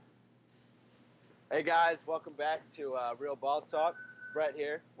Hey guys, welcome back to Real Ball Talk. Brett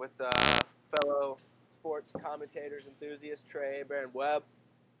here with fellow sports commentators, enthusiasts, Trey, Aber, and Webb.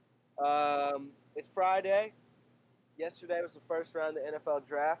 It's Friday. Yesterday was the first round of the NFL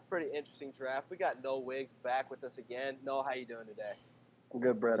draft. Pretty interesting draft. We got Noel Wiggs back with us again. Noel, how you doing today? I'm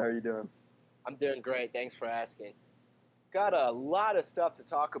good, Brett. How are you doing? I'm doing great. Thanks for asking. Got a lot of stuff to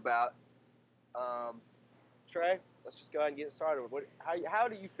talk about. Trey, let's just go ahead and get started. How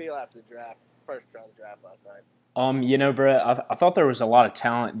do you feel after the draft? First round of the draft last night. Brett, I thought there was a lot of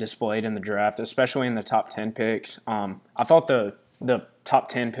talent displayed in the draft, especially in the top 10 picks. I thought the top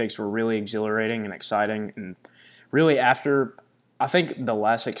 10 picks were really exhilarating and exciting. And really I think the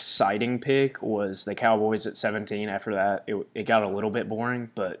last exciting pick was the Cowboys at 17. After that, it got a little bit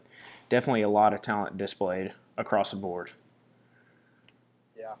boring, but definitely a lot of talent displayed across the board.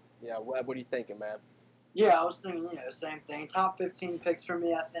 Yeah. Webb, what are you thinking, man? Yeah, I was thinking, the same thing. Top 15 picks for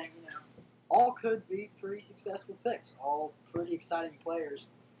me, I think, all could be pretty successful picks, all pretty exciting players.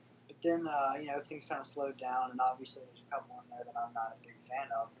 But then, things kind of slowed down, and obviously there's a couple in there that I'm not a big fan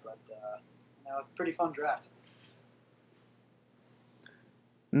of. But, pretty fun draft.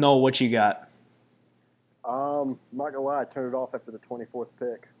 Noel, what you got? I'm not gonna lie, I turned it off after the 24th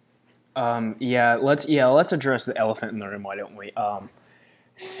pick. Let's address the elephant in the room. Why don't we?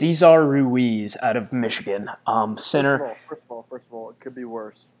 Cesar Ruiz out of Michigan, center. First of all, it could be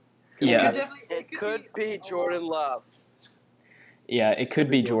worse. It could be Jordan Love. Yeah, it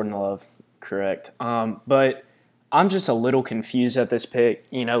could be Jordan Love, correct. But I'm just a little confused at this pick.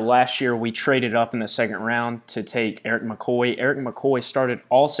 Last year we traded up in the second round to take Eric McCoy. Eric McCoy started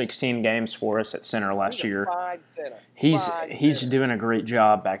all 16 games for us at center last year. He's doing a great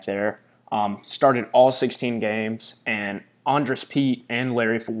job back there. Started all 16 games, and Andres Pete and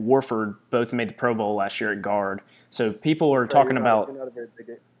Larry Warford both made the Pro Bowl last year at guard. So people are talking about. You're not a very big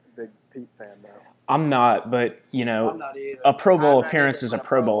Pete fan, though. I'm not, but I'm not either. a Pro Bowl appearance is a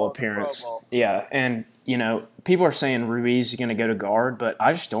Pro Bowl appearance. Yeah, and people are saying Ruiz is going to go to guard, but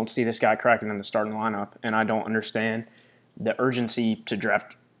I just don't see this guy cracking in the starting lineup, and I don't understand the urgency to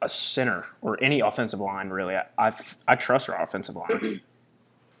draft a center or any offensive line. Really, I trust our offensive line.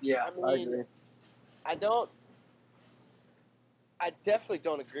 Yeah, I agree. I definitely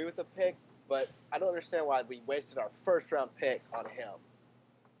don't agree with the pick, but I don't understand why we wasted our first round pick on him.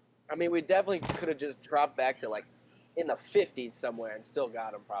 I mean, we definitely could have just dropped back to in the 50s somewhere and still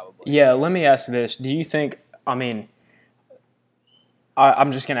got him probably. Yeah, let me ask this. Do you think, I'm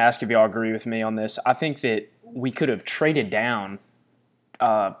just going to ask if y'all agree with me on this. I think that we could have traded down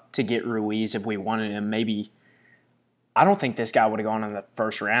to get Ruiz if we wanted him. Maybe, I don't think this guy would have gone in the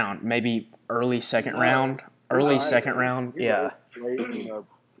first round. Maybe early second round. Yeah. Late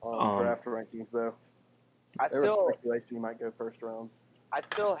draft rankings, though. There was speculation he might go first round. I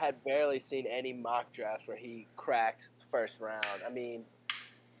still had barely seen any mock drafts where he cracked first round. I mean,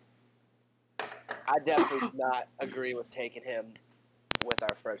 I definitely do not agree with taking him with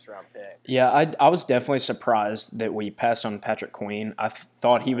our first round pick. Yeah, I was definitely surprised that we passed on Patrick Queen. I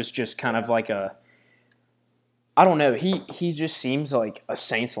thought he was just kind of like I don't know. He just seems like a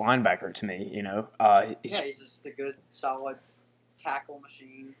Saints linebacker to me, he's just a good, solid tackle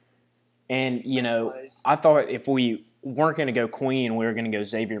machine. And, I thought if we weren't going to go Queen, we were going to go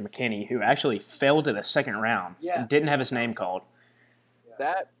Xavier McKinney, who actually fell to the second round. Yeah. Didn't have his name called.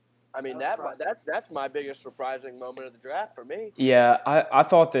 Yeah. That's my biggest surprising moment of the draft for me. Yeah, I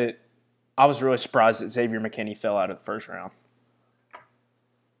thought that I was really surprised that Xavier McKinney fell out of the first round.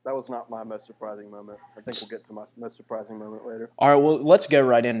 That was not my most surprising moment. I think we'll get to my most surprising moment later. All right, well, let's go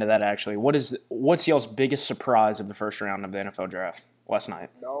right into that, actually. What's y'all's biggest surprise of the first round of the NFL draft last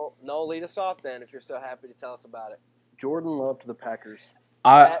night? No, lead us off then if you're so happy to tell us about it. Jordan Love to the Packers.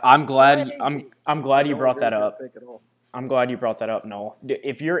 I'm glad you brought that up. I'm glad you brought that up, Noel.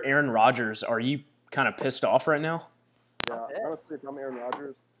 If you're Aaron Rodgers, are you kind of pissed off right now? Yeah, honestly, if I'm Aaron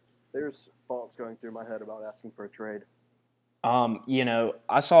Rodgers, there's thoughts going through my head about asking for a trade.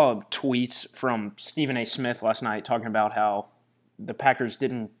 I saw tweets from Stephen A. Smith last night talking about how the Packers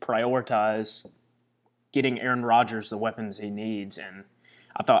didn't prioritize getting Aaron Rodgers the weapons he needs, and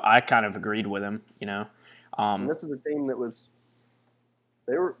I kind of agreed with him. And this is a team that was.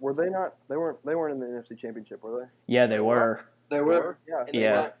 They weren't in the NFC Championship, were they? Yeah, they were. They were.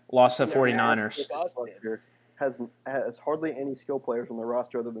 Yeah, lost to 49ers. Has hardly any skill players on the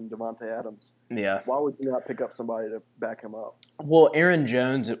roster other than Devontae Adams. Yeah. Why would you not pick up somebody to back him up? Well, Aaron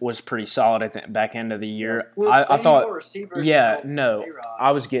Jones was pretty solid at the back end of the year. Well, I thought. Yeah, no,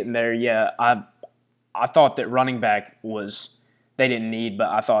 I was getting there. Yeah, I thought that running back they didn't need, but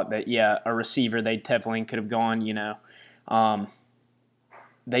I thought that a receiver they definitely could have gone.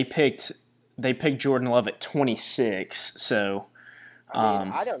 They picked they picked Jordan Love at 26. So, I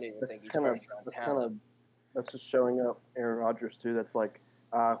mean, I don't even think he's first-round talent. That's just showing up Aaron Rodgers, too. That's like,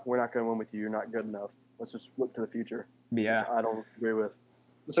 we're not going to win with you. You're not good enough. Let's just look to the future. Yeah. I don't agree with.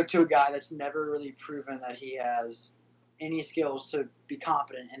 Let's look to a guy that's never really proven that he has any skills to be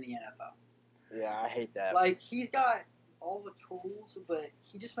competent in the NFL. Yeah, I hate that. Like, he's got all the tools, but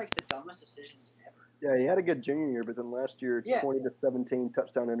he just makes the dumbest decisions ever. Yeah, he had a good junior year, but then last year, 20-17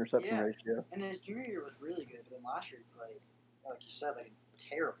 touchdown-interception ratio. And his junior year was really good, but then last year he played, like you said, like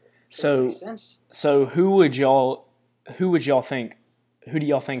terrible. So who do y'all think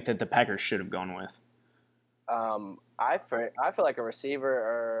that the Packers should have gone with? I feel like a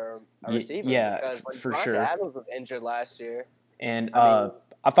receiver. Yeah, because for Devontae sure. Adams was injured last year. And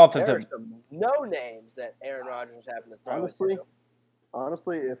I thought that there are some no names that Aaron Rodgers was having to throw.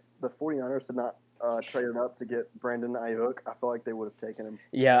 Honestly, if the 49ers had not traded up to get Brandon Ayuk, I feel like they would have taken him.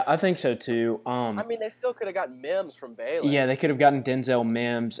 Yeah, I think so too. I mean, they still could have gotten Mims from Baylor. Yeah, they could have gotten Denzel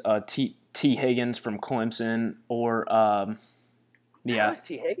Mims, T. Higgins from Clemson, or How is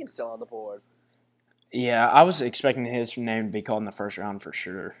T. Higgins still on the board? Yeah, I was expecting his name to be called in the first round for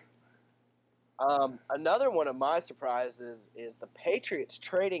sure. Another one of my surprises is the Patriots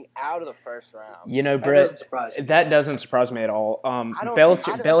trading out of the first round. You know, Brett, that doesn't surprise me at all.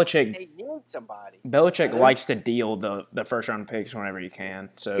 Belichick, they need somebody. Belichick likes to deal the first round picks whenever he can.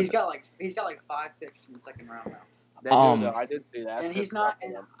 So he's got like 5 picks in the second round now. I did see that. And he's not.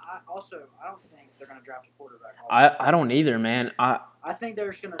 And I don't think they're going to draft a quarterback. I don't either, man. I think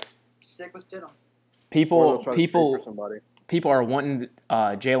they're just going to stick with Stidham. People are wanting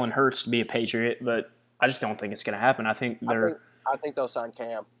Jalen Hurts to be a Patriot, but I just don't think it's going to happen. I think they'll sign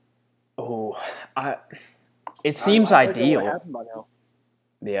Cam. Oh, it seems ideal.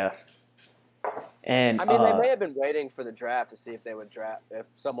 Yeah. And I mean, they may have been waiting for the draft to see if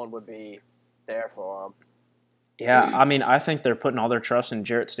someone would be there for them. Yeah, I mean, I think they're putting all their trust in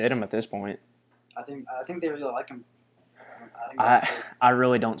Jarrett Stidham at this point. I think they really like him. I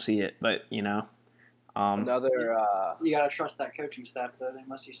really don't see it, but you know. You gotta trust that coaching staff, though. They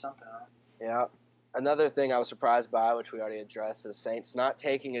must see something on it. Yeah. Another thing I was surprised by, which we already addressed, is Saints not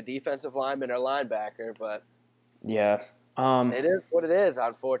taking a defensive lineman or linebacker, but yeah, it is what it is,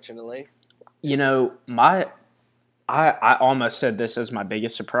 unfortunately. You know, I almost said this as my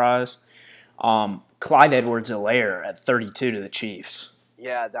biggest surprise. Clyde Edwards-Helaire at 32 to the Chiefs.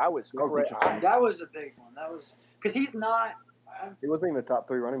 Yeah, that was great. That was a big one. That was because he's not. He wasn't even a top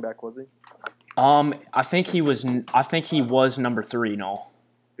 3 running back, was he? I think he was number 3, Noel.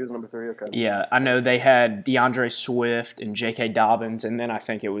 He was number 3, okay. Yeah, I know they had DeAndre Swift and J.K. Dobbins, and then I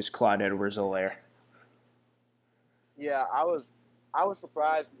think it was Clyde Edwards-Helaire. Yeah, I was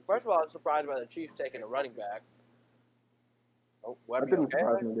surprised. First of all, I was surprised by the Chiefs taking a running back. Oh, that didn't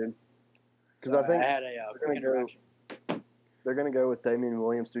surprise me, dude. Because I think they're going to go with Damian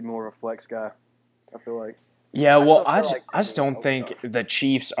Williams to be more of a flex guy, I feel like. Yeah, well, I just don't think the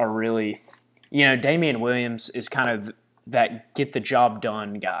Chiefs are really – you know, Damian Williams is kind of that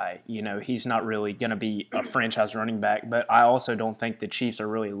get-the-job-done guy. You know, he's not really going to be a franchise running back, but I also don't think the Chiefs are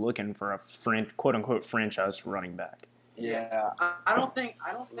really looking for a quote-unquote franchise running back. Yeah. I don't think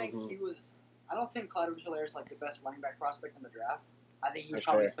he was – I don't think Clyde Edwards-Helaire is like the best running back prospect in the draft. I think he's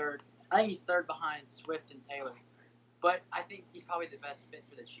probably third. I think he's third behind Swift and Taylor. But I think he's probably the best fit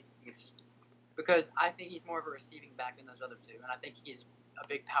for the Chiefs. Because I think he's more of a receiving back than those other two, and I think he's a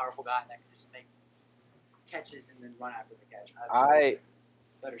big, powerful guy that can just make catches and then run after the catch.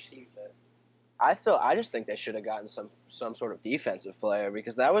 Better scheme fit. I just think they should have gotten some sort of defensive player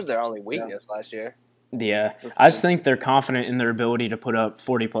because that was their only weakness last year. Yeah, I just think they're confident in their ability to put up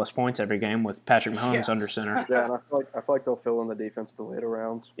 40-plus points every game with Patrick Mahomes under center. Yeah, and I feel like they'll fill in the defense at the later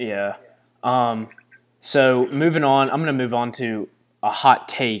rounds. Yeah. So moving on, I'm going to move on to a hot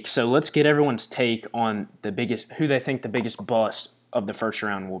take. So let's get everyone's take on who they think the biggest bust of the first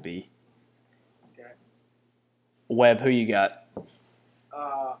round will be. Okay. Webb, who you got?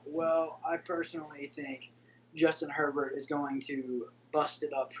 Well, I personally think Justin Herbert is going to bust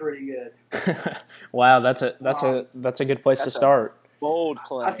it up pretty good. Wow, that's a good place to start. Bold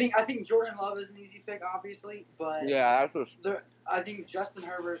claim. I think Jordan Love is an easy pick, obviously, but yeah, I think Justin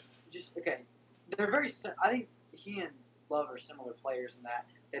Herbert they're very. I think he and Love are similar players in that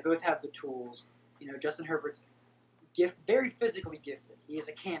they both have the tools. You know, Justin Herbert's very physically gifted. He is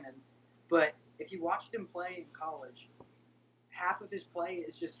a cannon, but if you watched him play in college, half of his play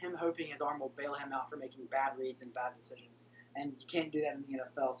is just him hoping his arm will bail him out for making bad reads and bad decisions, and you can't do that in the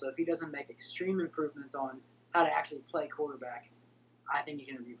NFL. So if he doesn't make extreme improvements on how to actually play quarterback, I think he's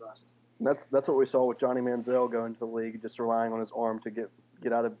going to be bust. That's what we saw with Johnny Manziel going to the league, just relying on his arm to get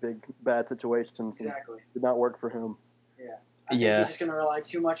get out of bad situations. Exactly. And did not work for him. Yeah. I think he's just going to rely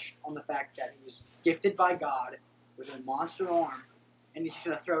too much on the fact that he was gifted by God with a monster arm, and he's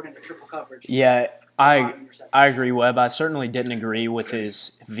going to throw it into triple coverage. Yeah, I agree, Webb. I certainly didn't agree with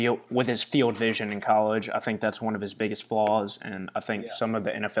his field vision in college. I think that's one of his biggest flaws, and I think some of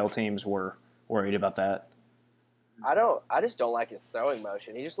the NFL teams were worried about that. I just don't like his throwing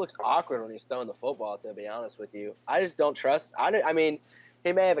motion. He just looks awkward when he's throwing the football, to be honest with you. I just don't trust. I mean,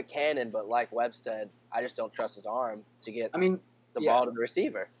 he may have a cannon, but like Webb said, I just don't trust his arm to get the ball to the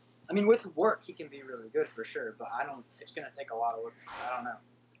receiver. I mean, with work, he can be really good for sure, but it's going to take a lot of work. I don't know.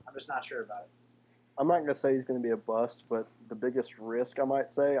 I'm just not sure about it. I'm not going to say he's going to be a bust, but the biggest risk, I might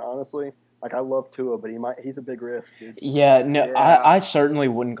say, honestly, like I love Tua, but he's a big risk, dude. Yeah, no, I certainly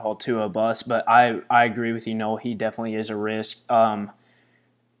wouldn't call Tua a bust, but I agree with you, Noel. He definitely is a risk. I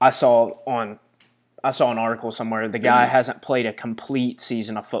saw an article somewhere. The guy hasn't played a complete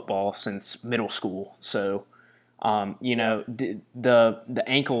season of football since middle school, so the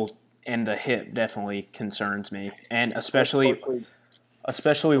ankle and the hip definitely concerns me, and especially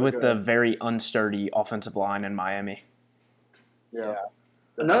with the very unsturdy offensive line in Miami. Yeah.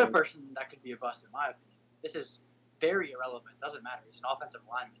 Another person that could be a bust, in my opinion. This is very irrelevant. Doesn't matter. He's an offensive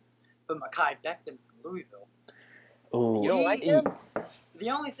lineman. But Mekhi Becton from Louisville. Oh, you don't like him? The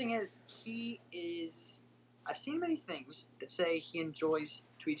only thing is, I've seen many things that say he enjoys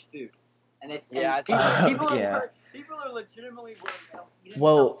to eat food. And people are legitimately worried.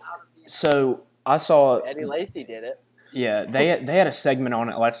 Well, so I saw Eddie Lacy did it. Yeah, they had a segment on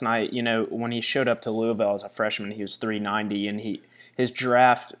it last night. You know, when he showed up to Louisville as a freshman, he was 390, and his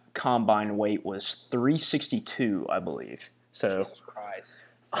draft combine weight was 362, I believe. So, Jesus Christ.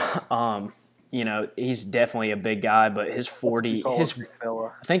 He's definitely a big guy, but his 40, I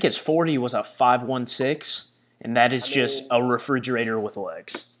think his 40 was a 5.16, and that is just a refrigerator with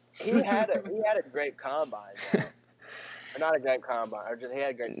legs. He had a great combine, though. Or not a great combine, or just he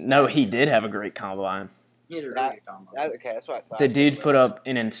had a great. No, he did have a great combine. He had a really good combine. Okay, that's what I thought. The dude put up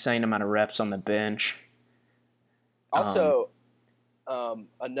an insane amount of reps on the bench. Also,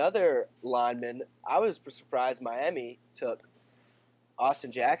 another lineman, I was surprised Miami took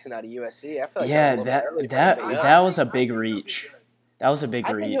Austin Jackson out of USC. I feel like that was a big reach. That was a big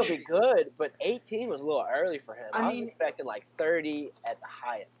reach. I think he'll be good, but 18 was a little early for him. I was expecting like 30 at the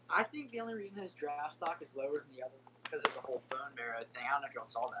highest. I think the only reason his draft stock is lower than the others is because of the whole bone marrow thing. I don't know if y'all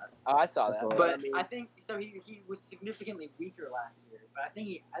saw that. Oh, I saw that. But I think so. He was significantly weaker last year, but I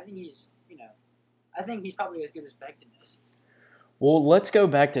think he's probably as good as Becton is. Well, let's go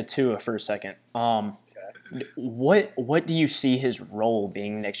back to Tua for a second. What do you see his role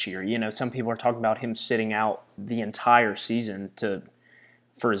being next year? You know, some people are talking about him sitting out the entire season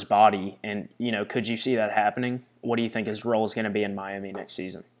for his body, and could you see that happening? What do you think his role is going to be in Miami next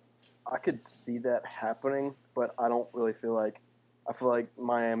season? I could see that happening, but I don't really feel like. I feel like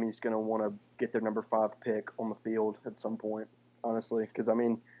Miami's going to want to get their number 5 pick on the field at some point, honestly, because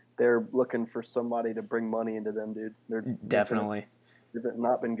they're looking for somebody to bring money into them, dude. Definitely. They've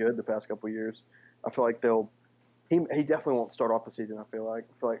not been good the past couple of years. I feel like he definitely won't start off the season, I feel like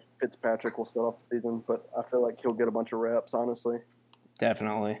Fitzpatrick will start off the season, but I feel like he'll get a bunch of reps, honestly.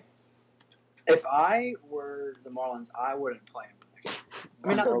 Definitely. If I were the Marlins, I wouldn't play him next year. I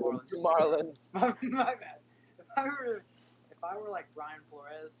mean, not the Marlins. Marlins. My bad. If I were like Brian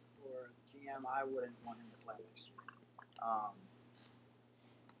Flores or GM, I wouldn't want him to play next year.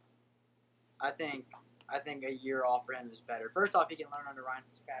 I think a year off for him is better. First off, he can learn under Ryan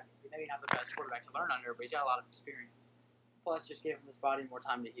Fitzpatrick. He's maybe not the best quarterback to learn under, but he's got a lot of experience. Plus, just give him his body more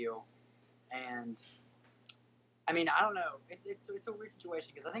time to heal. And I don't know. It's a weird situation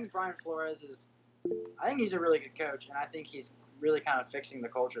because I think Brian Flores he's a really good coach, and I think he's really kind of fixing the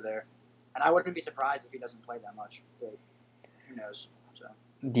culture there. And I wouldn't be surprised if he doesn't play that much. But who knows? So.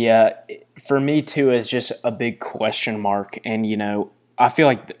 Yeah, for me too, is just a big question mark, and I feel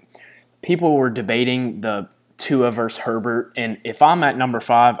like people were debating the Tua versus Herbert, and if I'm at number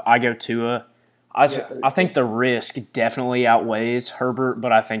 5, I go Tua. I think the risk definitely outweighs Herbert,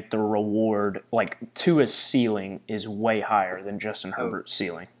 but I think the reward, like Tua's ceiling, is way higher than Justin Herbert's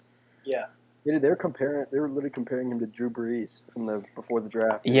ceiling. Yeah. Yeah, they were literally comparing him to Drew Brees before the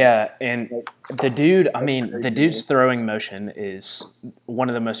draft. Yeah, and the dude's throwing motion is one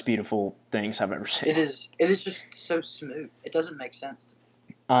of the most beautiful things I've ever seen. It is just so smooth. It doesn't make sense to me.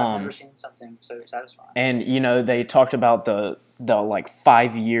 I've never seen something so satisfying. And they talked about the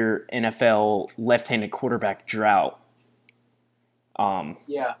 5-year NFL left-handed quarterback drought. A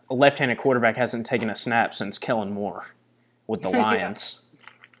left-handed quarterback hasn't taken a snap since Kellen Moore with the Lions.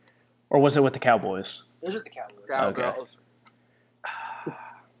 Or was it with the Cowboys? It was with the Cowboys. Okay.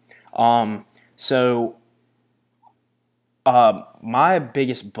 So my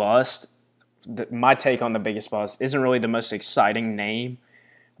biggest bust, my take on the biggest bust isn't really the most exciting name,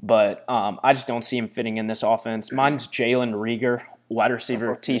 but I just don't see him fitting in this offense. Mine's Jalen Rieger, wide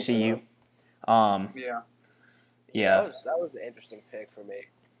receiver, TCU. Yeah. Yeah, That was an interesting pick for me.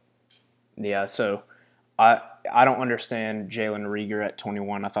 yeah. So I don't understand Jalen Rieger at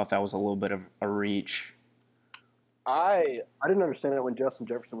 21. I thought that was a little bit of a reach. I didn't understand it when Justin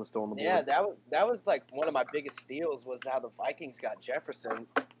Jefferson was still on the board. Yeah, that was like one of my biggest steals was how the Vikings got Jefferson,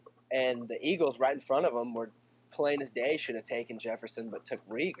 and the Eagles right in front of them were plain as day should have taken Jefferson but took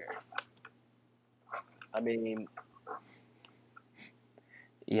Rieger. I mean,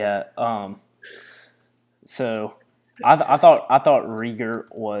 Yeah. So I thought Rieger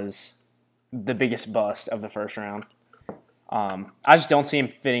was the biggest bust of the first round. I just don't see him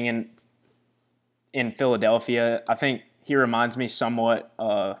fitting in Philadelphia. I think he reminds me somewhat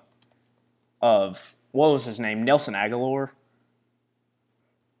of what was his name, Nelson Aguilar.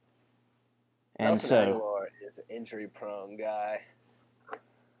 And Nelson Aguilar is an injury-prone guy.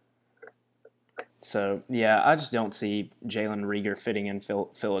 So yeah, I just don't see Jalen Rieger fitting in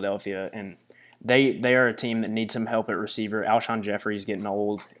Philadelphia, and they are a team that needs some help at receiver. Alshon Jeffrey's getting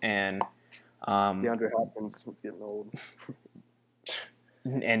old, and DeAndre Hopkins is getting old.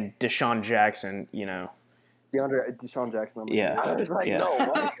 and Deshaun Jackson, Deshaun Jackson. Yeah. I was like, Yeah. no.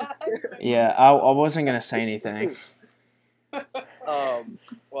 What? Yeah, I wasn't gonna say anything.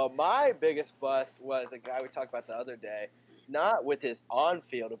 Well, my biggest bust was a guy we talked about the other day, not with his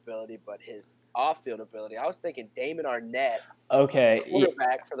on-field ability, but his off-field ability. I was thinking Damon Arnett, Okay.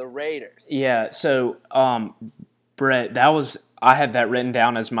 quarterback for the Raiders. Yeah. So, Brett, I had that written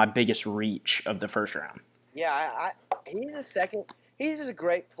down as my biggest reach of the first round. Yeah, he's a second. He's just a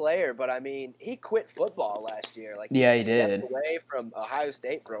great player, but I mean, he quit football last year. Like, Yeah, he stepped did. away from Ohio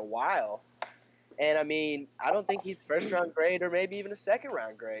State for a while, and I mean, I don't think he's first round grade or maybe even a second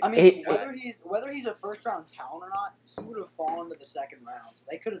round grade. I mean, whether he's a first round talent or not, he would have fallen to the second round. So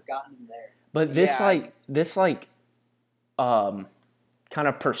they could have gotten him there. But this kind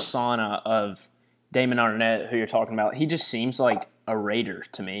of persona of Damon Arnett, who you're talking about, he just seems like a Raider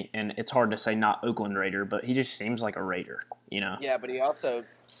to me, and it's hard to say not Oakland Raider, but he just seems like a Raider, Yeah, but he also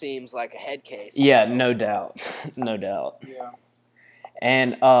seems like a head case. Yeah, no doubt, no doubt. Yeah.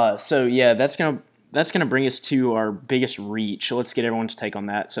 And so yeah, that's gonna bring us to our biggest reach. Let's get everyone's take on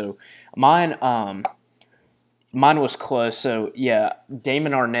that. So mine was close. So yeah,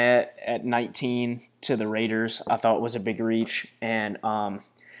 Damon Arnett at 19 to the Raiders, I thought was a big reach, and I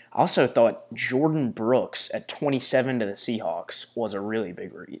also thought Jordan Brooks at 27 to the Seahawks was a really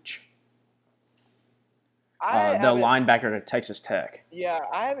big reach. The linebacker at Texas Tech. Yeah,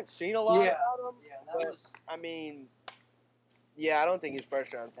 I haven't seen a lot about him. Yeah, But, I mean, yeah, I don't think he's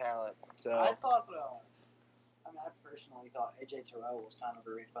first round talent. So I thought. I personally thought AJ Terrell was kind of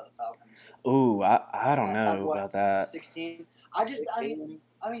a reach by the Falcons. Ooh, I don't know about that. 16. I mean,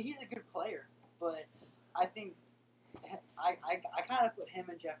 he's a good player, but I think I kind of put him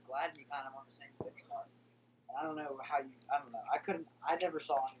and Jeff Gladney kind of on the same pitch card. I don't know. I never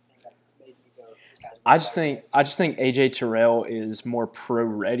saw anything that made me go, this guy's I just think AJ Terrell is more pro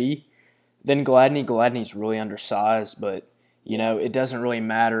ready than Gladney. Gladney's really undersized, but it doesn't really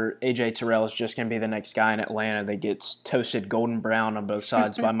matter. AJ Terrell is just going to be the next guy in Atlanta that gets toasted golden brown on both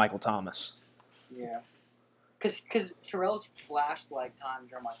sides by Michael Thomas. Yeah. Because Terrell's flashed time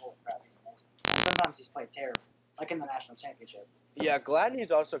during my whole crap. He's amazing. Sometimes he's played terrible, like in the national championship. Yeah,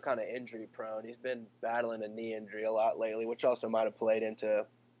 Gladney's also kind of injury prone. He's been battling a knee injury a lot lately, which also might have played into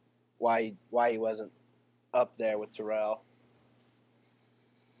why he wasn't up there with Terrell.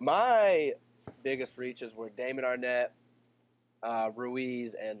 My biggest reaches were Damon Arnett,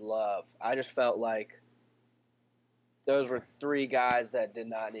 Ruiz, and Love. I just felt like those were three guys that did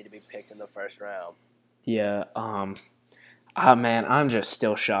not need to be picked in the first round. Yeah. Man, I'm just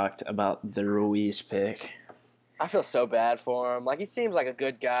still shocked about the Ruiz pick. I feel so bad for him. Like, he seems like a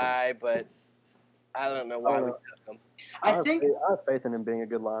good guy, but I don't know why we took him. I have faith in him being a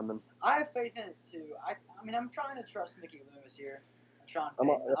good lineman. I have faith in it too. I mean, I'm trying to trust Mickey Loomis here. Sean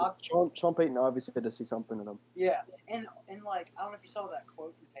Payton. Sean Payton obviously had to see something in him. Yeah, and I don't know if you saw that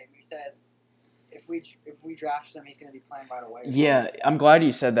quote from Payton. He said, "If we draft him, he's going to be playing right away." Yeah, I'm glad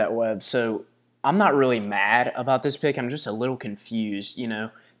you said that, Webb. So I'm not really mad about this pick. I'm just a little confused.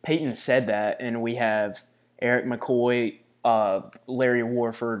 Payton said that, and we have Eric McCoy, Larry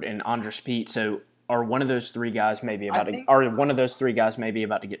Warford, and Andres Pete. So are one of those three guys maybe about to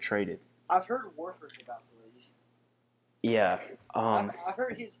get traded? I've heard Warford's about to leave. Yeah. I've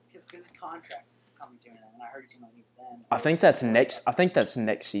heard his contract's coming to an end, and I heard he's going to leave then. I think that's next. I think that's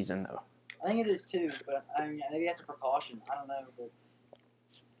next season though. I think it is too, but I mean, maybe that's a precaution. I don't know. But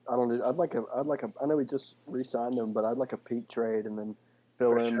I don't know. I'd like a. I know we just re-signed him, but I'd like a Pete trade and then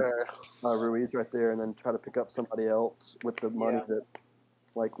fill For in sure. Ruiz right there, and then try to pick up somebody else with the money Yeah.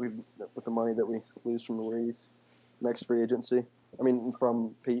 that, with the money that we lose from Ruiz next free agency. I mean,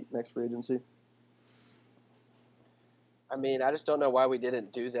 from Pete next free agency. I mean, I just don't know why we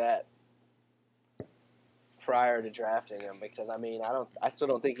didn't do that prior to drafting him because I still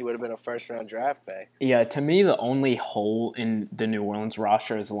don't think he would have been a first round draft pick. Yeah, to me, the only hole in the New Orleans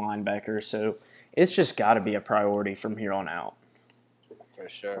roster is linebacker, so it's just got to be a priority from here on out. For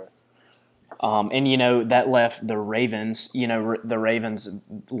sure. And that left the Ravens. The Ravens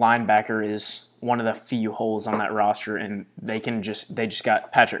linebacker is one of the few holes on that roster, and they just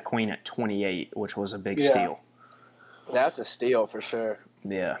got Patrick Queen at 28, which was a big steal. That's a steal for sure.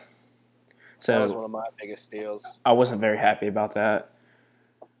 Yeah. That was So one of my biggest steals. I wasn't very happy about that.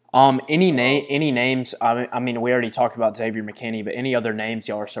 Any names? I mean, we already talked about Xavier McKinney, but any other names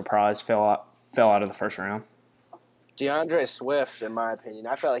y'all are surprised fell out of the first round? DeAndre Swift, in my opinion,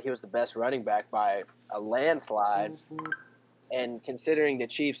 I felt like he was the best running back by a landslide. And considering the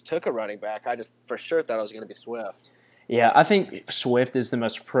Chiefs took a running back, I just for sure thought it was going to be Swift. Yeah, I think Swift is the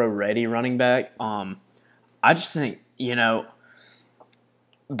most pro-ready running back. I just think,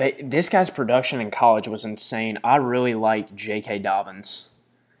 this guy's production in college was insane. I really like J.K. Dobbins.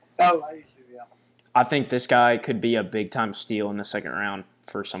 Oh, I used to, yeah. I think this guy could be a big-time steal in the second round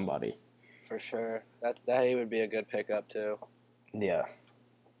for somebody. For sure. That he would be a good pickup, too. Yeah.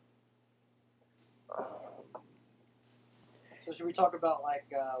 So should we talk about,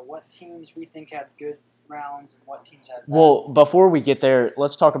 what teams we think had good rounds and what teams had bad? Well, before we get there,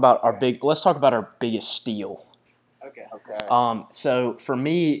 let's talk about our biggest steal. Okay. So for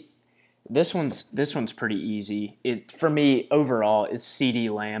me, this one's pretty easy. For me overall is CD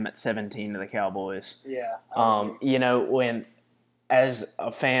Lamb at 17 to the Cowboys. Yeah. When as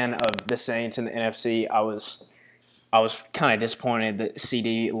a fan of the Saints and the NFC, I was kind of disappointed that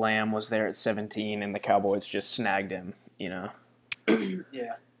CD Lamb was there at 17 and the Cowboys just snagged him. Yeah.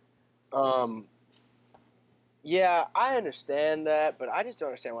 Yeah, I understand that, but I just don't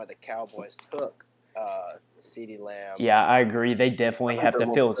understand why the Cowboys took CeeDee Lamb. Yeah, I agree. They definitely have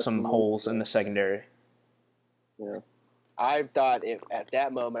to fill some holes in the secondary. Yeah. I thought at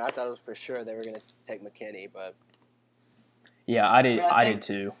that moment, I thought it was for sure they were going to take McKinney, but yeah, I did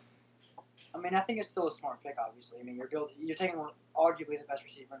too. I mean, I think it's still a smart pick. Obviously, I mean, you're taking arguably the best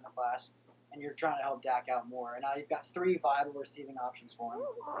receiver in the class, and you're trying to help Dak out more. And now you've got 3 viable receiving options for him.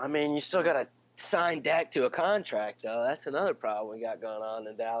 I mean, you still got to sign Dak to a contract, though. That's another problem we got going on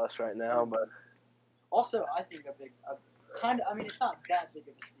in Dallas right now. But also, I think it's not that big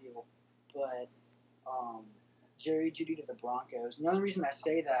of a steal, but Jerry Jeudy to the Broncos. And the only reason I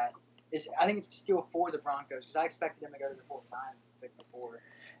say that is I think it's a steal for the Broncos because I expected them to go to the 49th pick before.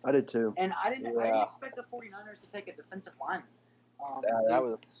 I did too. And I didn't expect the 49ers to take a defensive lineman.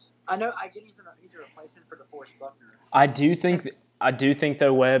 I know. I get he's a replacement for DeForest Buckner. I do think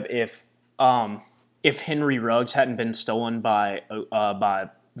though, Webb, if Henry Ruggs hadn't been stolen by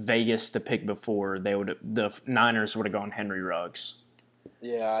Vegas the pick before, the Niners would have gone Henry Ruggs.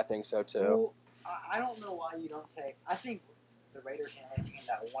 Yeah, I think so too. Well, I don't know why you don't take. I think the Raiders are the only team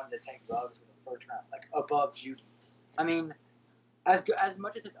that wanted to take Ruggs with the first round, above Jeudy. I mean, as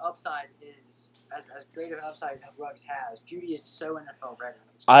much as his upside is. As great of an upside as Ruggs has, Jeudy is so NFL ready.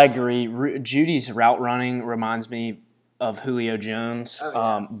 I agree. Judy's route running reminds me of Julio Jones, Oh,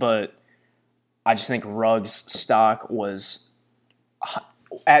 yeah. But I just think Ruggs' stock was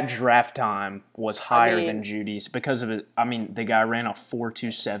at draft time was higher than Judy's because of it. I mean, the guy ran a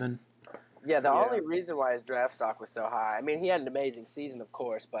 4.27. Yeah, the only reason why his draft stock was so high, I mean, he had an amazing season, of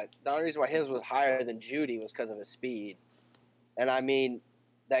course, but the only reason why his was higher than Jeudy was because of his speed. And I mean,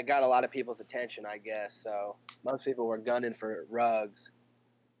 that got a lot of people's attention, I guess. So most people were gunning for Ruggs.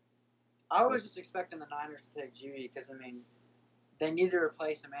 I was just expecting the Niners to take Jeudy because, I mean, they need to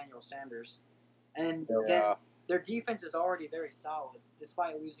replace Emmanuel Sanders. And then their defense is already very solid,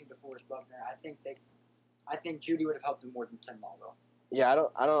 despite losing to DeForest Buckner. I think Jeudy would have helped them more than Tim Lawwell. Yeah,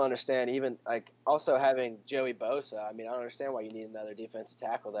 I don't understand. Even also having Joey Bosa. I mean, I don't understand why you need another defensive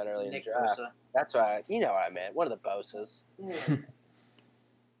tackle that early in the draft. Bosa. That's why you know what I meant. One of the Bosas. Yeah.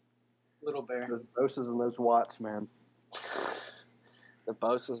 Little Bear. Those Bosas and those Watts, man. The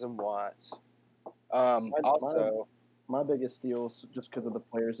Bosas and Watts. My biggest steals, just because of the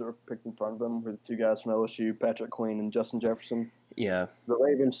players that were picked in front of them, were the 2 guys from LSU, Patrick Queen and Justin Jefferson. Yeah. The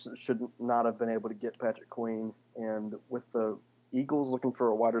Ravens should not have been able to get Patrick Queen, and with the Eagles looking for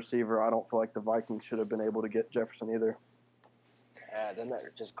a wide receiver. I don't feel like the Vikings should have been able to get Jefferson either. Yeah, doesn't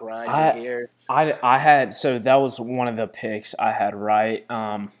that just grind your gears? I had so that was one of the picks I had right.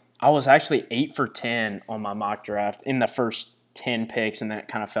 I was actually 8 for 10 on my mock draft in the first 10 picks, and then it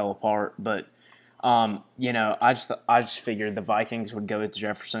kind of fell apart. But I just figured the Vikings would go with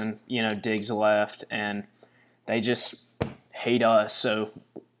Jefferson. Diggs left, and they just hate us. So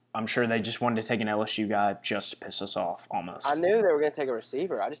I'm sure they just wanted to take an LSU guy just to piss us off, almost. I knew they were going to take a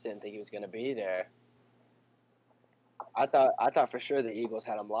receiver. I just didn't think he was going to be there. I thought for sure the Eagles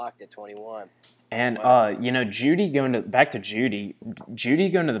had him locked at 21. And Judy going to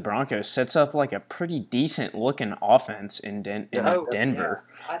the Broncos sets up like a pretty decent looking offense in Denver. Yeah.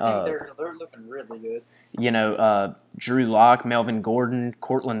 I think they're looking really good. Drew Lock, Melvin Gordon,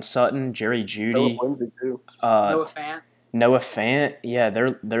 Cortland Sutton, Jerry Jeudy, Noah Fant. Yeah,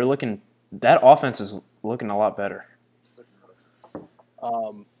 they're looking. That offense is looking a lot better.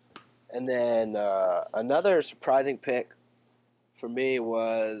 And then another surprising pick for me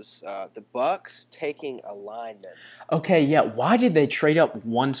was the Bucks taking a lineman. Okay, yeah. Why did they trade up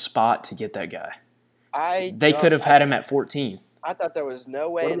one spot to get that guy? They could have had him at 14. I thought there was no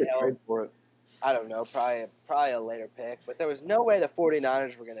way in hell. Trade for it? I don't know, probably a later pick, but there was no way the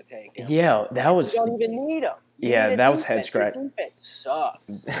 49ers were going to take him. Yeah, that was. You don't even need him. That was head scratch. Your defense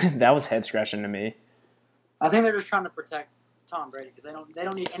sucks. That was head scratching to me. I think they're just trying to protect Tom Brady because they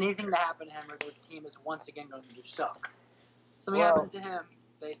don't need anything to happen to him or the team is once again going to suck. Something happens to him,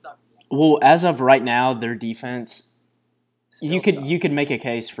 they suck. Well, as of right now, their defense, you could make a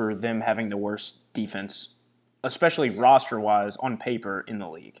case for them having the worst defense, especially roster wise on paper in the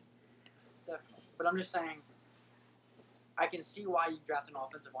league. Definitely, but I'm just saying, I can see why you draft an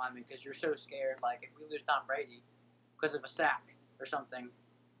offensive lineman because you're so scared. Like if we lose Tom Brady because of a sack or something,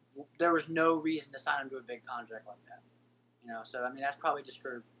 there was no reason to sign him to a big contract like that. So I mean that's probably just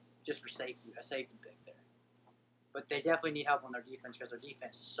for safety, a safety pick there. But they definitely need help on their defense because their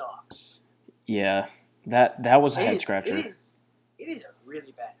defense sucks. Yeah, that was a head scratcher. It is a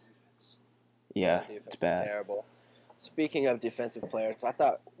really bad defense. Yeah, it's bad. Terrible. Speaking of defensive players, I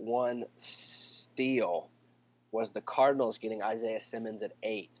thought one steal was the Cardinals getting Isaiah Simmons at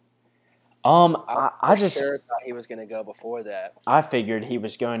 8. I just sure thought he was going to go before that. I figured he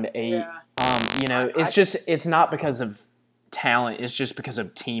was going to 8. Yeah. It's not because of talent. It's just because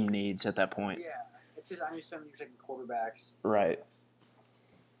of team needs at that point. Yeah. I knew so many were taking quarterbacks. Right.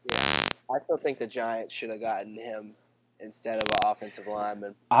 Yeah. I still think the Giants should have gotten him instead of an offensive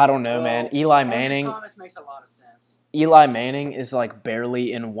lineman. I don't know, man. Eli Manning. Thomas makes a lot of sense. Eli Manning is like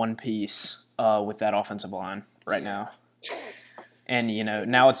barely in one piece with that offensive line right now, and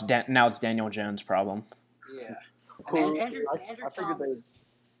now it's Daniel Jones' problem. Yeah. Andrew Thomas.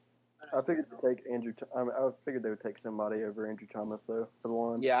 I figured they take I figured they would take somebody over Andrew Thomas though for the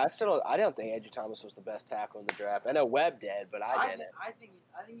line. Yeah, I don't think Andrew Thomas was the best tackle in the draft. I know Webb did, but I didn't. I think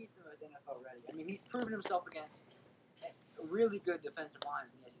he's the most NFL ready. I mean, he's proven himself against really good defensive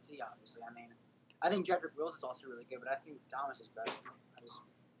lines in the SEC. Obviously, I mean, I think Jedrick Wills is also really good, but I think Thomas is better.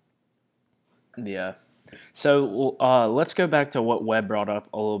 Yeah. So let's go back to what Webb brought up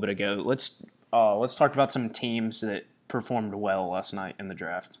a little bit ago. Let's talk about some teams that performed well last night in the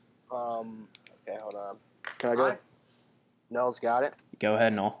draft. Okay, hold on. Can I go? Noel's got it. Go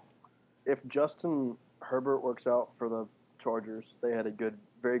ahead, Noel. If Justin Herbert works out for the Chargers, they had a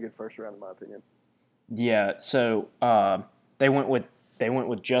very good first round in my opinion. Yeah, so they went with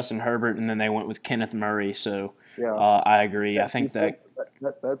Justin Herbert and then they went with Kenneth Murray. So yeah. I agree. I think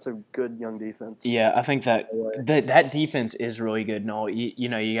that's a good young defense. Yeah, I think that defense is really good. Noel,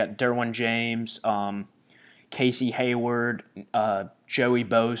 you got Derwin James, Casey Hayward, Joey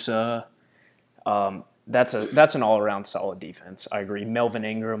Bosa. That's an all around solid defense. I agree. Melvin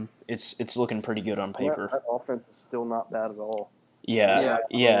Ingram. It's looking pretty good on paper. That offense is still not bad at all.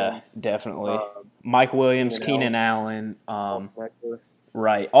 Yeah, definitely. Mike Williams, Keenan Allen.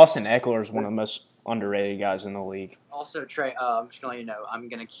 Right. Austin Eckler is one of the most underrated guys in the league. Also, Trey, I'm just going to let you know, I'm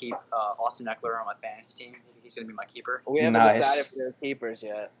going to keep Austin Eckler on my fantasy team. He's going to be my keeper. We haven't decided if they're keepers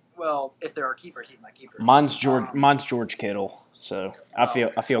yet. Well, if there are keepers, he's my keeper. Mine's George Kittle, so I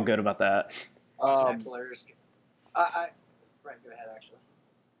feel good about that. Austin Eckler's. Right, go ahead. Actually,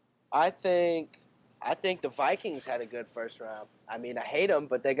 I think the Vikings had a good first round. I mean, I hate them,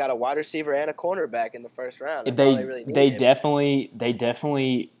 but they got a wide receiver and a cornerback in the first round. They definitely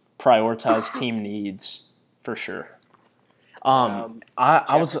prioritize team needs for sure. I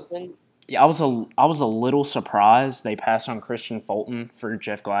was a little surprised they passed on Christian Fulton for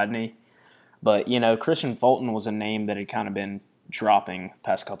Jeff Gladney, but Christian Fulton was a name that had kind of been dropping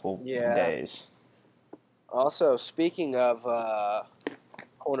past couple days. Also, speaking of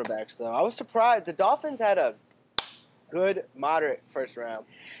cornerbacks, though, I was surprised. The Dolphins had a good, moderate first round.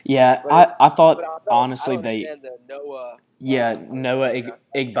 Yeah, But I thought I honestly don't they understand the Noah. Noah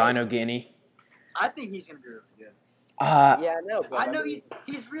Igbinoghene. I think he's going to be really good. Yeah, I know. But I know he's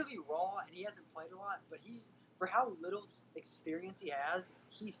really raw and he hasn't played a lot, but he's for how little experience he has,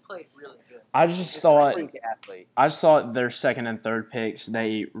 he's played really good. I just thought athlete. their second and third picks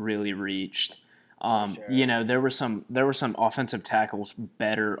they really reached. Sure. You know, there were some offensive tackles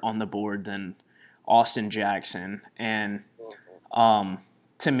better on the board than Austin Jackson, and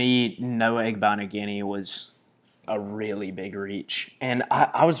to me, Noah Igbinoghene was a really big reach, and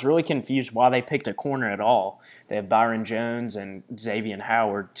I was really confused why they picked a corner at all. They have Byron Jones and Xavier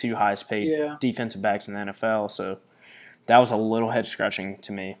Howard, two highest paid defensive backs in the NFL, so that was a little head scratching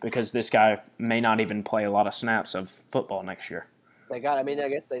to me because this guy may not even play a lot of snaps of football next year. I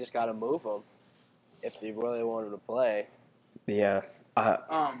guess they just got to move him if they really want him to play. Yeah,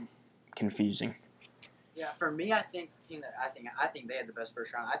 confusing. Yeah, for me, I think they had the best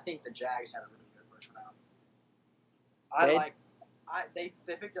first round. I think the Jags had a really good first round. They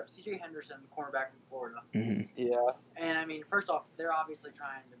picked up C.J. Henderson, cornerback from Florida. Mm-hmm. Yeah. And, I mean, first off, they're obviously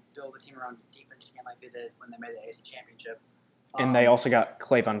trying to build a team around defense again like they did when they made the AFC Championship. And they also got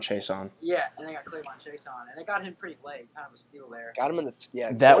Clavon Chason. Yeah, and they got Clavon Chason. And they got him pretty late, kind of a steal there. Got him in the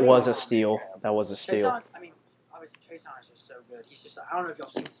That was a steal. That was a steal. Chason, I mean, obviously Chason is just so good. He's just, I don't know if y'all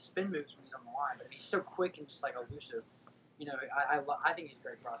seen his spin moves when he's on the line, but he's so quick and just, like, elusive. You know, I think he's a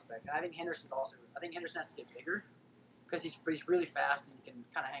great prospect. And I think Henderson has to get bigger. Because he's really fast and he can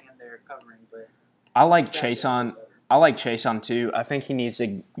kind of hang in there covering. But I like Chason too. I think he needs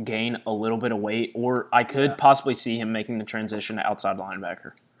to gain a little bit of weight, or I could possibly see him making the transition to outside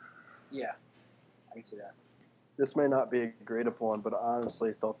linebacker. Yeah, I can see that. This may not be agreed upon, but I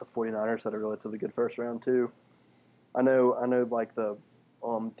honestly thought the 49ers had a relatively good first round too. I know like the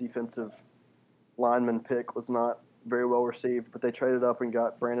defensive lineman pick was not very well received, but they traded up and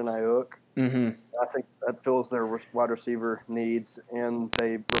got Brandon Ayuk. Mm-hmm. I think that fills their wide receiver needs, and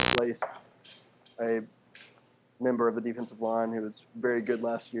they replaced a member of the defensive line who was very good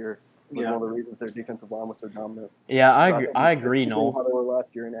last year. Was one of the reasons their defensive line was so dominant. Yeah, I agree, Noel. How they were last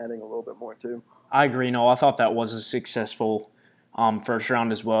year and adding a little bit more too. I agree, Noel. I thought that was a successful first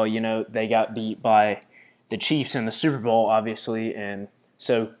round as well. You know, they got beat by the Chiefs in the Super Bowl, obviously, and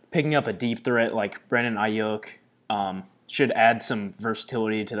so picking up a deep threat like Brandon Ayuk should add some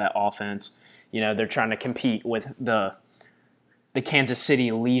versatility to that offense. You know, they're trying to compete with the Kansas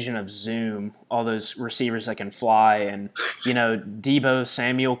City Legion of Zoom, all those receivers that can fly. And, you know, Debo,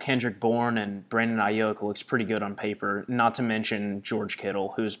 Samuel, Kendrick Bourne, and Brandon Ayuk looks pretty good on paper, not to mention George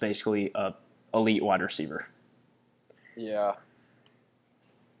Kittle, who's basically a elite wide receiver. Yeah.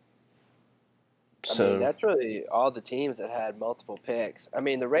 So, I mean, that's really all the teams that had multiple picks. I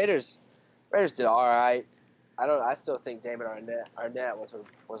mean, the Raiders did all right. I still think Damon Arnett was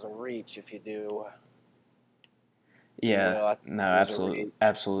a reach if you do. Yeah, no,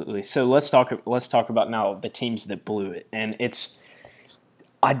 absolutely. So let's talk about now the teams that blew it, and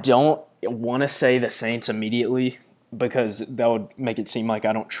I don't want to say the Saints immediately because that would make it seem like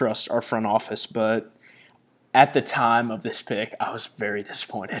I don't trust our front office, but at the time of this pick, I was very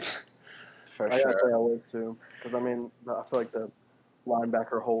disappointed. For sure. I gotta say I was too, because I mean, I feel like the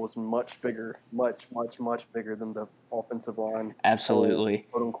linebacker hole was much bigger, much bigger than the offensive line. Absolutely.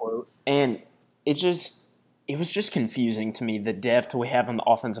 Quote unquote. And it was just confusing to me, the depth we have on the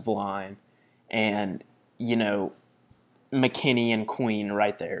offensive line and, you know, McKinney and Queen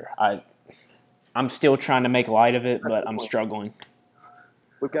right there. I'm still trying to make light of it, but I'm struggling.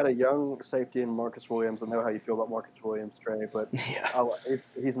 We've got a young safety in Marcus Williams. I know how you feel about Marcus Williams, Trey, but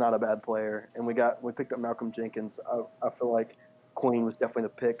he's not a bad player. And we picked up Malcolm Jenkins. I feel like Queen was definitely the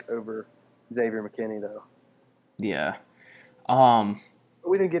pick over Xavier McKinney, though. Yeah.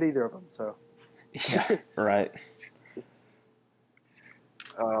 We didn't get either of them, so. Yeah, right.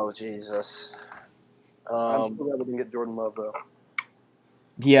 Oh, Jesus. I'm still glad we didn't get Jordan Love, though.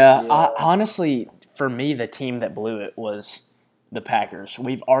 Yeah. Honestly, for me, the team that blew it was the Packers.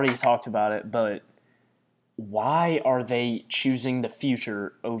 We've already talked about it, but why are they choosing the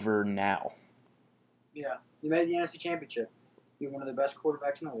future over now? Yeah, you made the NFC Championship. You're one of the best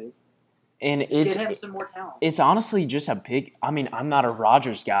quarterbacks in the league. And get him some more talent. It's honestly just a big – I mean, I'm not a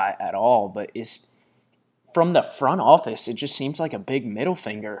Rodgers guy at all, but it's from the front office, it just seems like a big middle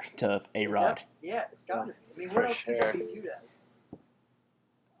finger to A-Rod. Yeah, it's got to be. I mean, what else can that be viewed as?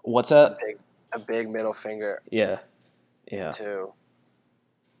 What's that? A big middle finger. Yeah. Too.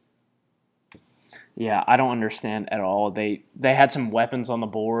 Yeah, I don't understand at all. They had some weapons on the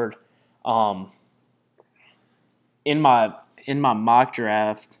board. in my mock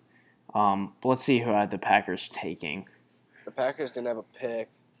draft, let's see who I had the Packers taking. The Packers didn't have a pick.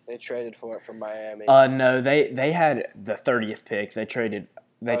 They traded for it from Miami. No, they had the 30th pick. They traded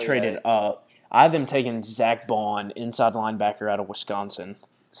up. I had them taking Zach Bond, inside linebacker out of Wisconsin.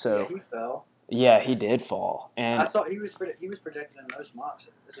 So he fell. yeah, he did fall, and I saw he was projected in most mocks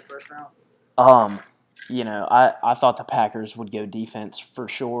as a first round. I thought the Packers would go defense for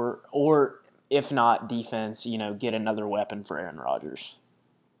sure, or if not defense, get another weapon for Aaron Rodgers.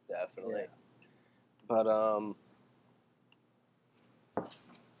 Definitely. Yeah. But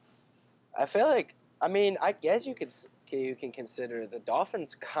I feel like, I guess you can consider the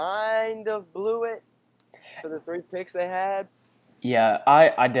Dolphins kind of blew it for the 3 picks they had. Yeah,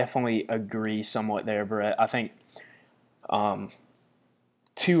 I definitely agree somewhat there, Brett. I think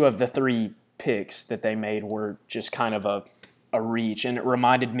 2 of the 3 picks that they made were just kind of a reach, and it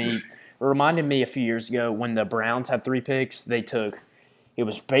reminded me a few years ago when the Browns had 3 picks. It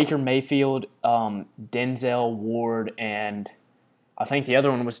was Baker Mayfield, Denzel Ward, and I think the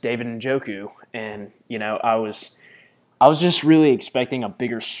other one was David Njoku. And I was just really expecting a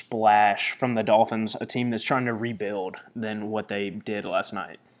bigger splash from the Dolphins, a team that's trying to rebuild, than what they did last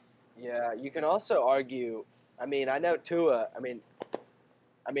night. Yeah, you can also argue. I know Tua.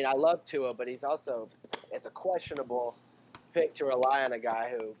 I love Tua, but it's a questionable pick to rely on a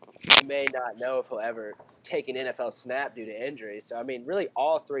guy who you may not know if he'll ever take an NFL snap due to injury. So, really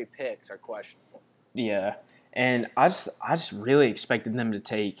all 3 picks are questionable. Yeah, and I just really expected them to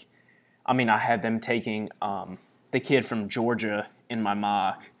take – I had them taking the kid from Georgia in my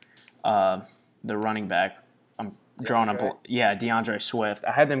mock, the running back. I'm drawing a – DeAndre Swift.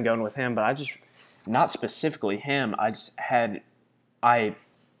 I had them going with him, but I just – not specifically him. I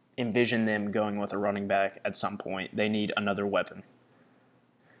envision them going with a running back at some point. They need another weapon.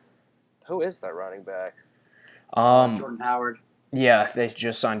 Who is that running back? Jordan Howard. Yeah, they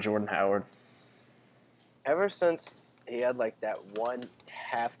just signed Jordan Howard. Ever since he had that one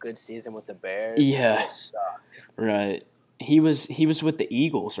half good season with the Bears, yeah, he sucked. Right. He was with the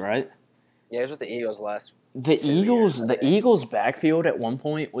Eagles, right? Yeah, he was with the Eagles last. The Eagles backfield at one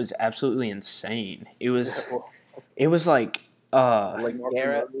point was absolutely insane. It was like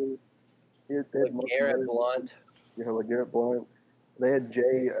Garrett Blunt. Yeah, Garrett Blunt. They had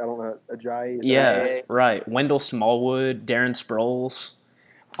Ajayi. Yeah, right. Wendell Smallwood, Darren Sproles,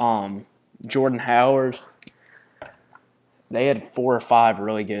 Jordan Howard. They had 4 or 5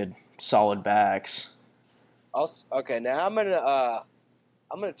 really good, solid backs. Also, okay, now I'm gonna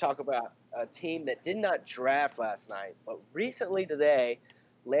talk about a team that did not draft last night, but recently today,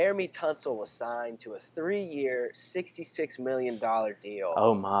 Laramie Tunsil was signed to a 3-year, $66 million deal.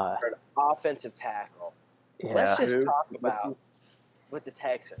 Oh my! For an offensive tackle. Yeah. Let's just talk about with the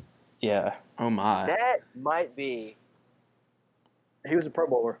Texans. Yeah. Oh my! That might be. He was a Pro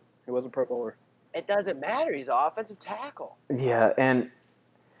Bowler. He was a Pro Bowler. It doesn't matter. He's an offensive tackle. Yeah, and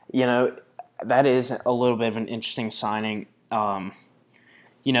that is a little bit of an interesting signing. Laramie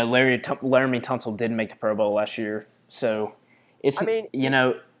Tunsil didn't make the Pro Bowl last year, so it's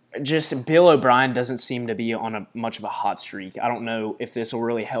just Bill O'Brien doesn't seem to be on much of a hot streak. I don't know if this will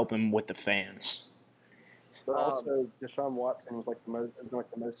really help him with the fans. But also, Deshaun Watson was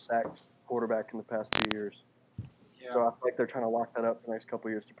the most sacked quarterback in the past 2 years. Yeah. So I think they're trying to lock that up for the next couple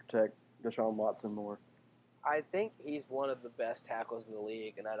of years to protect Deshaun Watson more. I think he's one of the best tackles in the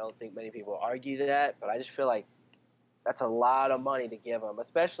league, and I don't think many people argue that, but I just feel like that's a lot of money to give him,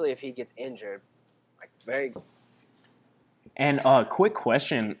 especially if he gets injured. And a quick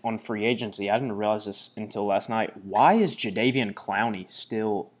question on free agency. I didn't realize this until last night. Why is Jadeveon Clowney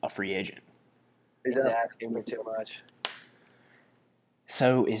still a free agent? He's asking for too much.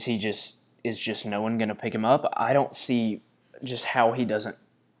 So is just no one going to pick him up? I don't see just how he doesn't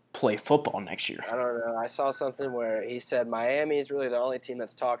play football next year. I don't know. I saw something where he said Miami is really the only team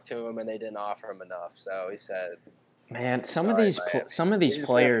that's talked to him, and they didn't offer him enough. So he said, "Man, some of these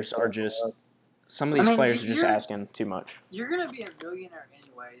players are just asking too much." You're gonna be a millionaire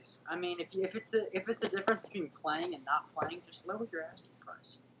anyways. If it's a difference between playing and not playing, just lower your asking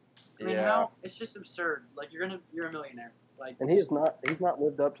price. It's just absurd. You're a millionaire. And he's not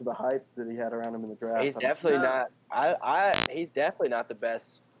lived up to the hype that he had around him in the draft. He's definitely not. He's definitely not the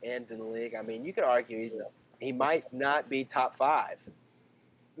best end in the league. He could argue he might not be top 5.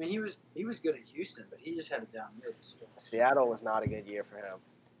 He was good at Houston, but he just had a down year. Seattle was not a good year for him.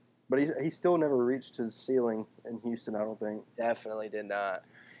 But he still never reached his ceiling in Houston, I don't think. Definitely did not.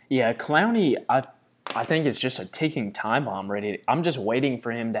 Yeah, Clowney, I think it's just a ticking time bomb ready. I'm just waiting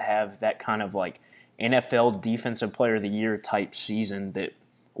for him to have that kind of NFL Defensive Player of the Year type season that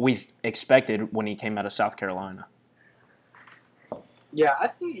we expected when he came out of South Carolina. Yeah, I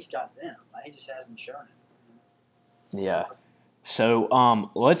think he's got them. He just hasn't shown it. Yeah. So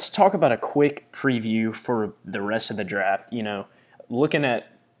let's talk about a quick preview for the rest of the draft. Looking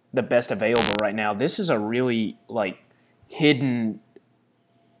at the best available right now, this is a really hidden,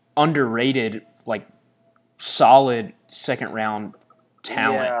 underrated, solid second round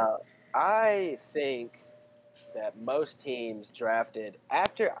talent. Yeah, I think that most teams drafted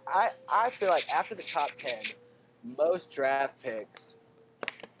after I feel like after the top 10, most draft picks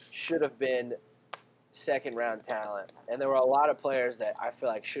should have been second round talent, and there were a lot of players that I feel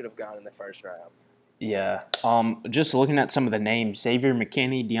like should have gone in the first round. Yeah. Just looking at some of the names: Xavier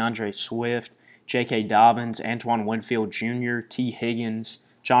McKinney, DeAndre Swift, J.K. Dobbins, Antoine Winfield Jr., T. Higgins,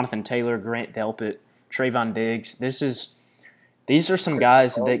 Jonathan Taylor, Grant Delpit, Trayvon Diggs. These are some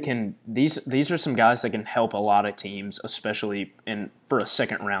guys that can these are some guys that can help a lot of teams, especially for a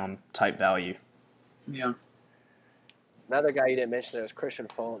second round type value. Yeah. Another guy you didn't mention there was Christian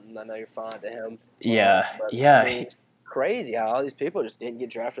Fulton. I know you're fond of him. Yeah, But, yeah. I mean, it's crazy how all these people just didn't get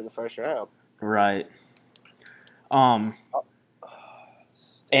drafted in the first round. Right. And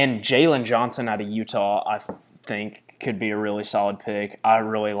Jalen Johnson out of Utah, I think, could be a really solid pick. I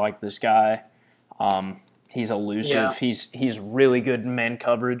really like this guy. He's elusive. Yeah. He's really good in man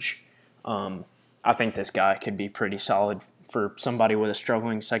coverage. I think this guy could be pretty solid for somebody with a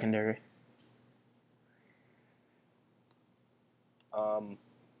struggling secondary.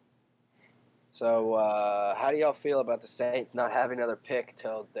 So how do y'all feel about the Saints not having another pick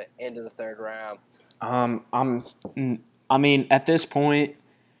till the end of the third round? I mean, at this point,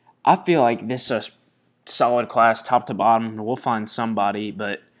 I feel like this is a solid class, top to bottom. We'll find somebody,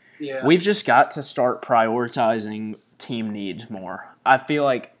 but we've just got to start prioritizing team needs more. I feel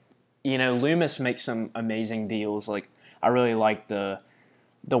like, Loomis makes some amazing deals. I really like the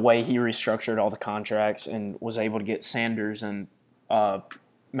way he restructured all the contracts and was able to get Sanders and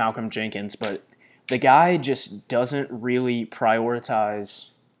Malcolm Jenkins, but the guy just doesn't really prioritize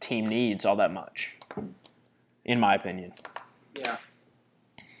team needs all that much, in my opinion. Yeah.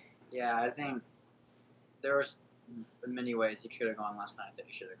 Yeah, I think there was many ways he could have gone last night that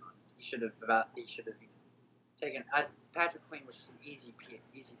he should have gone. He should have taken. Patrick Queen was just an easy pick.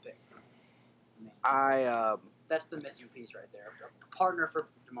 That's the missing piece right there. A partner for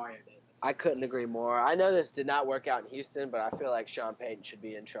Demario Davis. I couldn't agree more. I know this did not work out in Houston, but I feel like Sean Payton should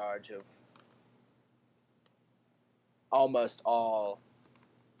be in charge of almost all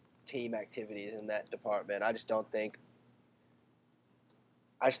team activities in that department. I just think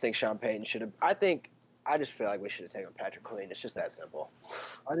Sean Payton should have. I just feel like we should have taken Patrick Queen. It's just that simple.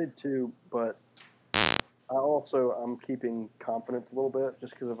 I did too, but I'm keeping confidence a little bit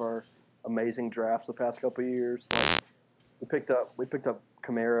just because of our amazing drafts the past couple of years. We picked up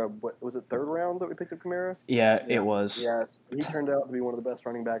Kamara. What was it? Third round that we picked up Kamara? Yeah, it was. Yeah, he turned out to be one of the best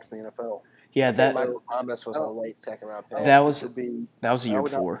running backs in the NFL. Yeah, that Michael Thomas was a late second round pick. that was a year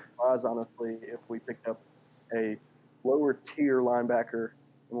before. I would not be surprised, honestly, if we picked up a lower tier linebacker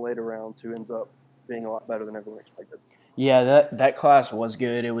in the later rounds who ends up being a lot better than everyone expected. Yeah, that class was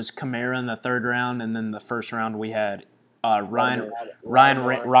good. It was Kamara in the third round, and then the first round we had Ryan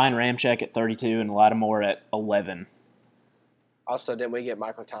Ramczyk at 32 and Lattimore at 11. Also, didn't we get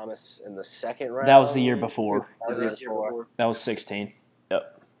Michael Thomas in the second round? That was the year before. That was the year before. That was 16.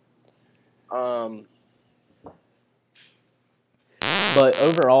 Yep. But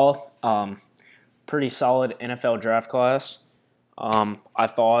overall, pretty solid NFL draft class. I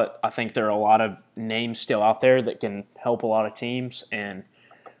think there are a lot of names still out there that can help a lot of teams, and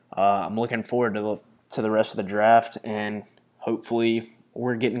I'm looking forward to the rest of the draft, and hopefully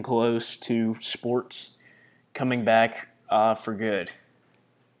we're getting close to sports coming back for good.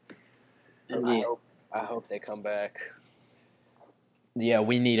 Indeed. I hope they come back. Yeah,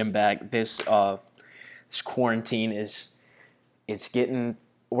 we need them back. This quarantine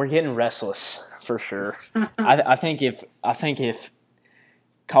we're getting restless for sure. I think if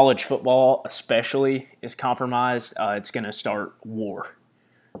college football especially is compromised, it's going to start war.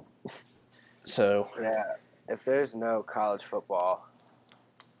 So yeah, if there's no college football,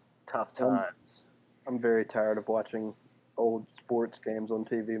 tough times. I'm very tired of watching old sports games on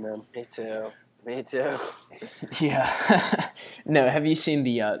TV, man. Me too. Yeah. No, have you seen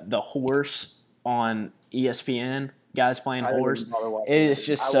the horse on ESPN? Guys playing horse. It is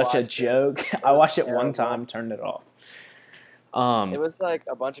just such a joke. I watched it one time, turned it off. It was like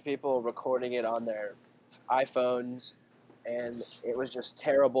a bunch of people recording it on their iPhones, and it was just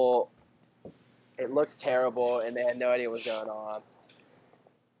terrible. It looked terrible, and they had no idea what was going on.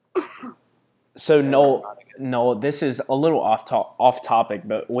 So Noel, this is a little off topic,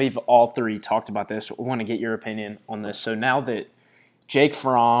 but we've all three talked about this. We want to get your opinion on this. So now that Jake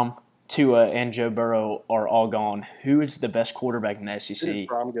Fromm, Tua, and Joe Burrow are all gone. Who is the best quarterback in the Who SEC? did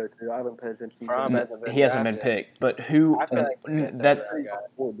Fromm go to? I haven't paid attention. Fromm hasn't been He hasn't been drafted. picked, but who? I feel like he's a that third round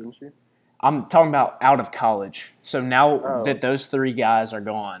guy. Didn't you? I'm talking about out of college. So now Oh. that those three guys are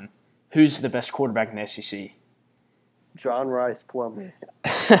gone, who's the best quarterback in the SEC? John Rice Plumlee.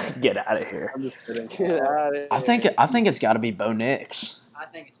 Get out of here. I'm just kidding. Get out of I think it's got to be Bo Nix. I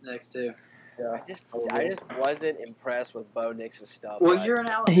think it's Nix too. Yeah. I just wasn't impressed with Bo Nix's stuff. Well, like, you're an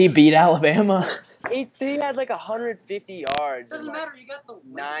Alabama. He beat Alabama. he had like 150 yards. Doesn't and like matter. You got the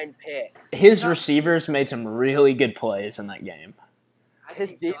win. 9 picks. His receivers made some really good plays in that game. I His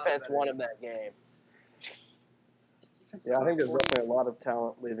think he'll have defense better- won him that game. Yeah, I think there's definitely a lot of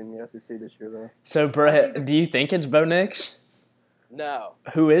talent leaving the SEC this year, though. So, Brett, do you think it's Bo Nix? No.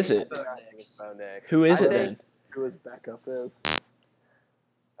 Who is it? I don't think it's Bo Nix. Who is I it think- then? Who his backup is.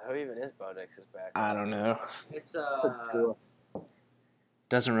 Who even is Bo Nix's back? I don't know. It's Cool.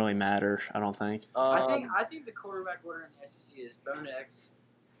 Doesn't really matter, I don't think. I think the quarterback order in the SEC is Bo Nix,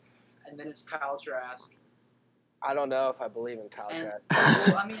 and then it's Kyle Trask. I don't know if I believe in Kyle And Trask.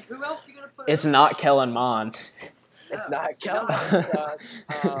 well, I mean, who else are you gonna put? It's over? not Kellen Mond. It's No, not it's Kellen. not.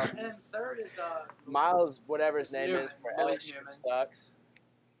 Sucks. And then third is Miles, whatever his name Newman, is, for Malik LSU Newman. sucks.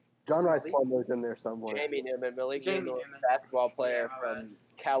 John Rice Plumlee's in there somewhere. Jamie Newman, Malik Jamie Newman, Newman. basketball player Yeah, my from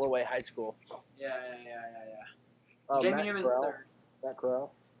Callaway High School. Yeah. Jamie Matt Newman's Corral. third. Matt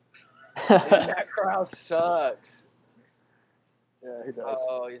Corral. Dude, Matt Corral sucks. Yeah, he does.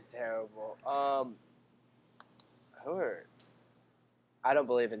 Oh, he's terrible. I don't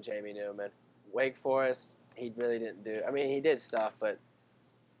believe in Jamie Newman. Wake Forest, he really didn't do. I mean, he did stuff, but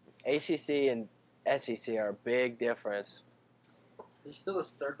ACC and SEC are a big difference. He's still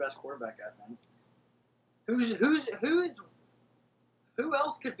his third best quarterback, I think. Who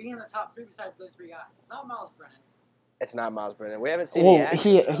else could be in the top three besides those three guys? It's not Miles Brennan. It's not Miles Brennan. We haven't seen Well, the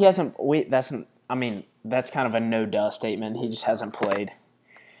action. he hasn't. That's kind of a no duh statement. He just hasn't played.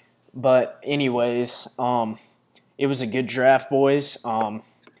 But anyways, it was a good draft, boys.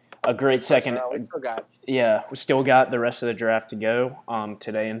 A great second. We still got Yeah, we still got the rest of the draft to go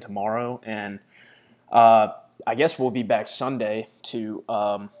today and tomorrow, and I guess we'll be back Sunday to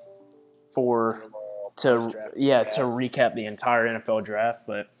recap the entire NFL draft.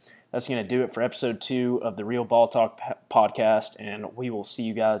 But that's going to do it for episode 2 of the Real Ball Talk podcast, and we will see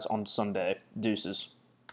you guys on Sunday. Deuces.